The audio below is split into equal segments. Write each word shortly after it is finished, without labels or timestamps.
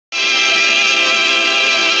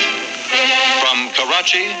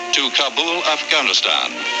Karachi to Kabul, Afghanistan.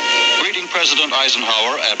 Greeting President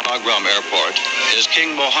Eisenhower at Bagram Airport is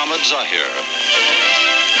King Mohammed Zahir.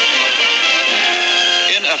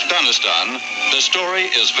 In Afghanistan, the story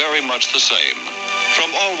is very much the same. From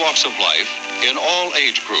all walks of life, in all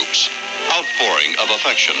age groups, outpouring of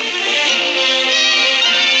affection.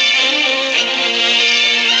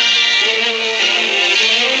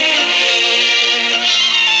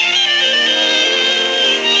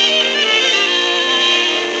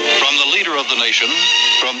 From the leader of the nation,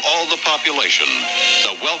 from all the population,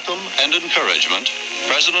 the welcome and encouragement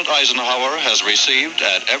President Eisenhower has received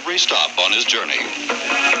at every stop on his journey.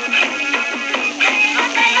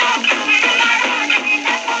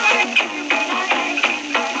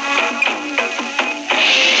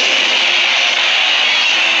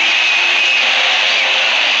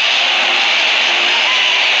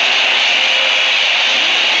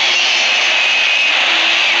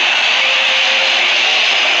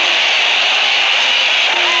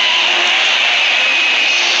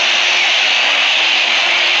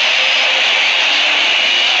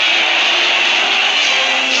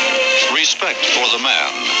 Respect for the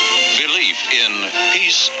man, belief in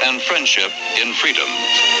peace and friendship in freedom.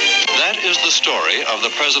 That is the story of the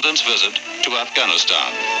President's visit to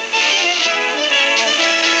Afghanistan.